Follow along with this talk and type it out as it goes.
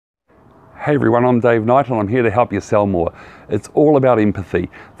Hey everyone, I'm Dave Knight and I'm here to help you sell more. It's all about empathy.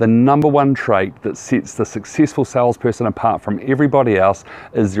 The number one trait that sets the successful salesperson apart from everybody else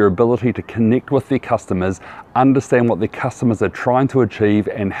is their ability to connect with their customers, understand what their customers are trying to achieve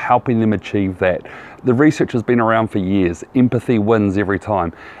and helping them achieve that. The research has been around for years. Empathy wins every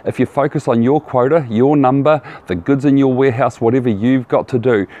time. If you focus on your quota, your number, the goods in your warehouse, whatever you've got to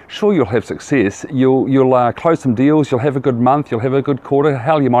do, sure, you'll have success. You'll close some deals, you'll have a good month, you'll have a good quarter,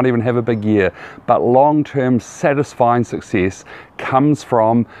 hell, you might even have a big year. But long-term satisfying success comes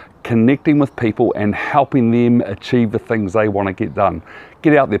from connecting with people and helping them achieve the things they want to get done.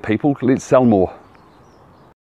 Get out there, people. Let's sell more.